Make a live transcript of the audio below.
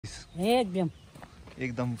एकदम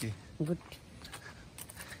एकदम के गुड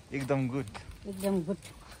एकदम गुड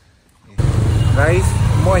गाइस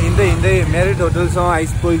म हिँड्दै हिँड्दै मेरिट होटलसम्म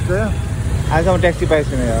आइपुगेको आजसम्म ट्याक्सी पाएको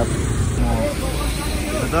छैन यार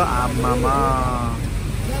त आमामा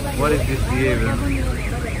what is this behaviour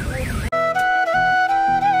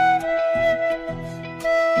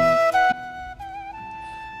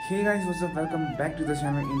Hey guys, what's up? Welcome back to the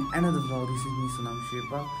channel in another vlog. This is me, Sonam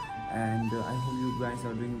Shepa, and I hope you guys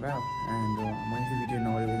are doing well. And my video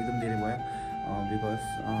now एकदम धेरै भयो because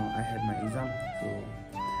I had my exam. So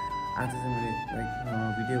आज चाहिँ मैले like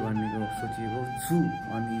video गर्नेको सोचेको छु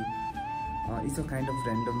अनि it's a kind of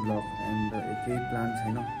random blog and केही प्लान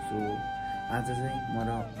छैन. सो आज चाहिँ म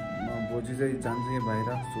बोजू चाहिँ जान्छु यहाँ बाहिर.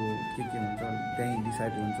 सो के हुन्छ त्यहीँ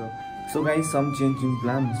डिसाइड हुन्छ. So guys some changing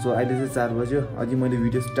plan. So अहिले चाहिँ 4 बज्यो. अघि मैले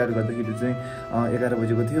भिडियो स्टार्ट गर्दाखेरि चाहिँ 11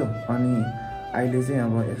 बजेको थियो अनि अहिले चाहिँ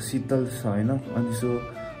अब शीतल छ होइन. अनि सो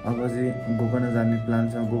अब चाहिँ गोकर्ण जाने प्लान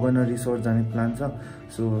छ, गोकर्ण रिसोर्ट जाने प्लान छ.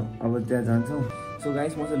 सो अब त्यहाँ जान्छौँ. सो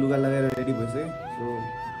गाइस म चाहिँ लुगा लगाएर रेडी भइसकेँ. So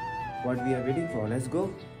what we are waiting for, let's go.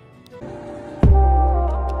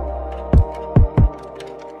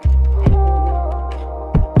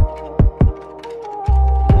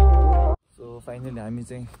 So finally हामी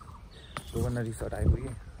चाहिँ गोकर्ण रिसोर्ट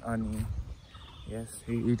आइपुग्यो अनि यस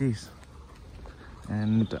इट इज.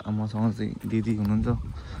 एन्ड मसँग चाहिँ दिदी हुनुहुन्छ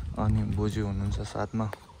अनि बोजू हुनुहुन्छ साथमा.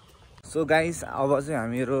 सो गाइस अब चाहिँ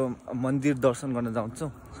हामीहरू मन्दिर दर्शन गर्न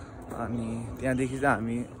जान्छौँ अनि त्यहाँदेखि चाहिँ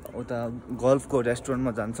हामी उता गल्फको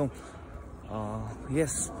रेस्टुरेन्टमा जान्छौँ.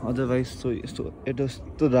 यस अदरवाइज सो यस्तो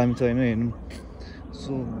यस्तो दामी छ होइन हेर्नु.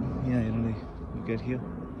 सो यहाँ हेर्नु न गेट हियर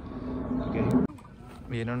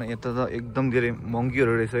हेर्नु न यता त एकदम धेरै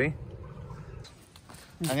महँगीहरू रहेछ है.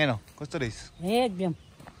 न कस्तो रहेछ? एकदम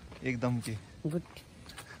एकदम के गुड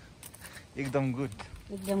एकदम गुड.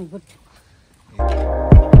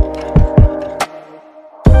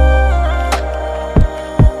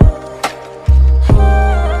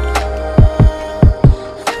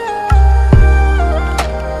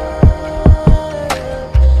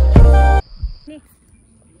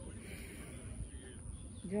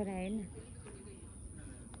 जोरा है ना.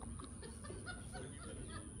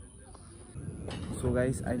 सो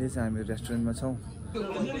गाइस अहिले चाहिँ हामी रेस्टुरेन्टमा छौँ.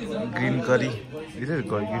 ग्रिन करी ग्रिन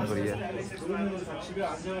करी यार.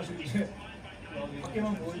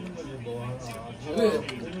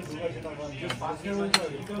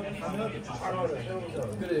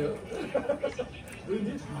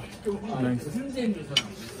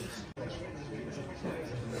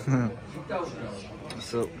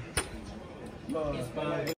 So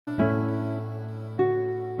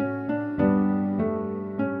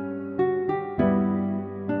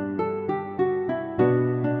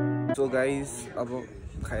So guys, अब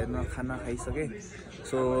खाना खाइसके.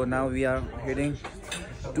 So now we are heading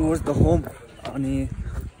towards the home अनि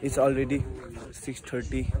it's already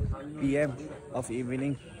 6:30 PM of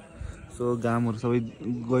evening. So घामहरू सबै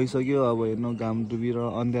गइसक्यो. अब हेर्नु घाम डुबेर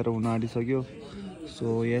अँध्यारो हुन आँटिसक्यो. So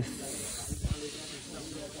yes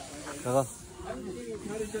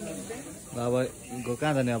अब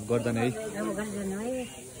कहाँ जाने अब गर्दैन है.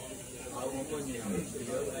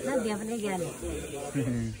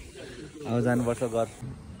 अब जानुपर्छ घर.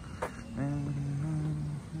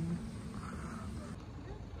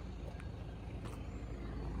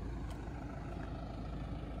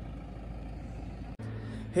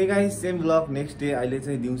 Hey guys same blog next day. अहिले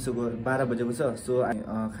चाहिँ दिउँसोको 12 बजेको छ. सो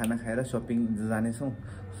खाना खाएर सपिङ जानेछौँ.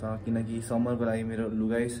 किनकि समरको लागि मेरो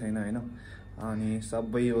लुगै छैन होइन अनि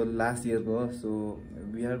सबै यो लास्ट इयरको हो. So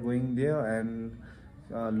we are going there and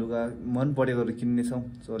लुगा मन परेकोहरू किन्नेछौँ.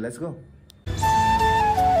 So let's go.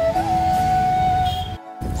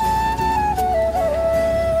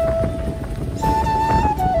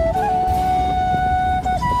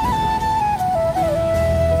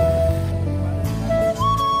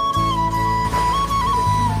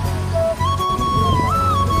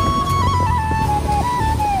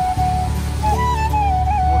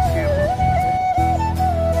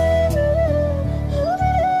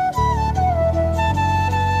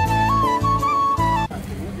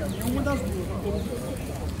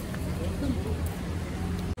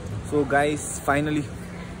 So guys finally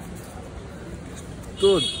यस्तो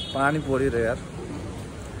पानी परेर यार.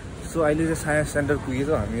 सो अहिले चाहिँ साइन्स सेन्टर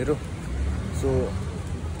पुगेको हामीहरू. सो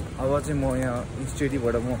अब चाहिँ म यहाँ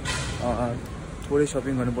स्टेडीबाट म थोरै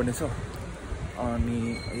सपिङ गर्नुपर्ने छ अनि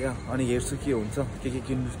अनि हेर्छु के हुन्छ,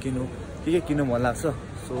 के किन्नु मन लाग्छ.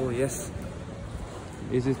 सो यस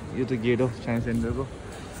यो त गेट हो साइन्स सेन्टरको.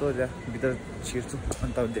 सो त्यहाँ भित्र छिर्छु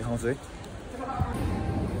अनि तपाईँ देखाउँछु है.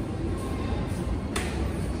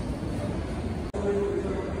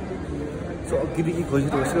 सो अघिदेखि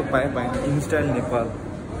खोजेको उसको पाएँ इन्स्टाइल नेपाल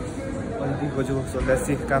अघिदेखि खोजेको सो लेट्स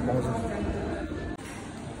सी कहाँ पाउँछ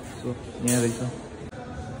सो यहाँ रहेछ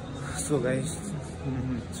सो गाइस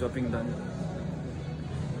सपिङ डन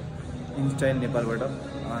इन्स्टाइल नेपालबाट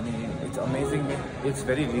अनि it's amazing it's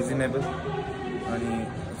very reasonable अनि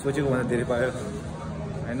सोचेको भन्दा धेरै पायो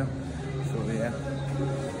होइन सो यहाँ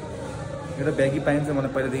एउटा ब्यागी प्यान्ट चाहिँ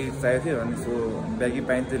मलाई पहिलादेखि चाहिएको थियो अनि सो ब्यागी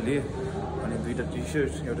प्यान्ट चाहिँ लिएँ अनि दुईवटा टी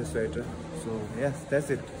सर्ट एउटा sweater so yes that's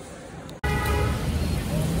it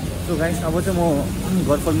so guys अब चाहिँ म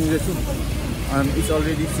घर फर्किँदैछु अनि it's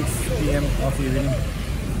already 6 PM of evening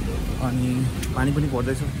अनि पानी पनि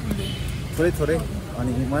पर्दैछ थोरै थोरै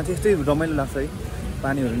अनि मलाई चाहिँ यस्तै रमाइलो लाग्छ है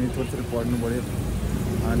पानीहरू नि थोरै थोरै पर्नु पऱ्यो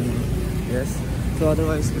अनि यस सो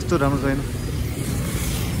अदरवाइज यस्तो राम्रो छैन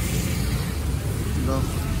ल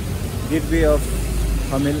गेटवे अफ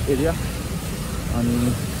हमेल एरिया अनि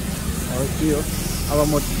के हो अब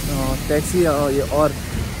म ट्याक्सी अर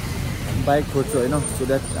बाइक खोज्छु होइन so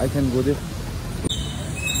that I can go there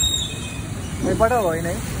यहीँबाट होइन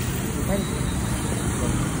है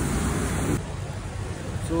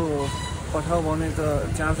सो पठाउ भने त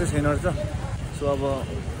चान्सै छैन रहेछ सो अब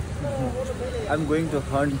आइ am going to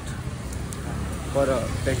hunt for a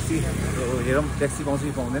taxi so हेरौँ ट्याक्सी पाउँछ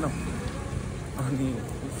कि पाउँदैन अनि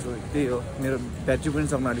सो त्यही हो मेरो ब्याट्री पनि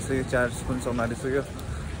सक्न आँटिसक्यो चार्ज पनि सक्न आँटिसक्यो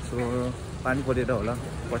सो पानी परेर होला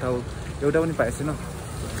पठाउ एउटा पनि पाएको छैन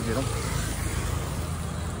हेरौँ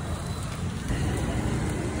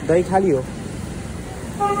दही खाली हो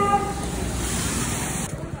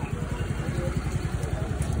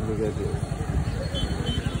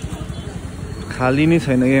खाली नै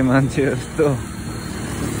छैन कि मान्छे जस्तो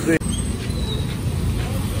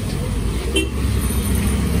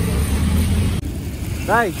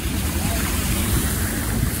दाइ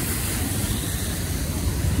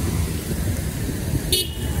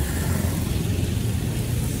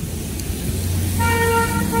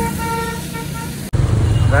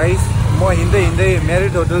गाइस म हिँड्दै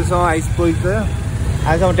म्यारिड होटलसँग आइपुग्यो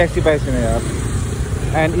आजसम्म ट्याक्सी पाएको छैन यार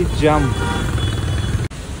and it's jam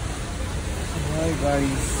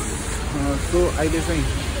guys so अहिले चाहिँ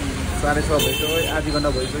 6:30 भइसक्यो आधी घन्टा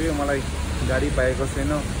भइसक्यो मलाई गाडी पाएको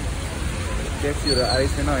छैन ट्याक्सीहरू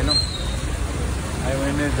आएको छैन होइन आयो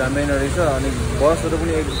भने जान्दैन रहेछ अनि बसहरू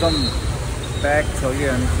पनि एकदम प्याक छ कि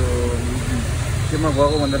अनि सो त्योमा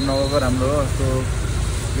गएको भन्दा नगएको राम्रो हो सो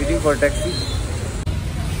वेटिङ फर ट्याक्सी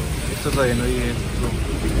यस्तो त हेर्नु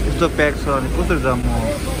यस्तो प्याक छ अनि कसरी जाम म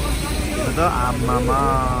त आमामा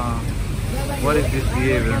वाट इज दिस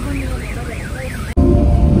बिहेभियर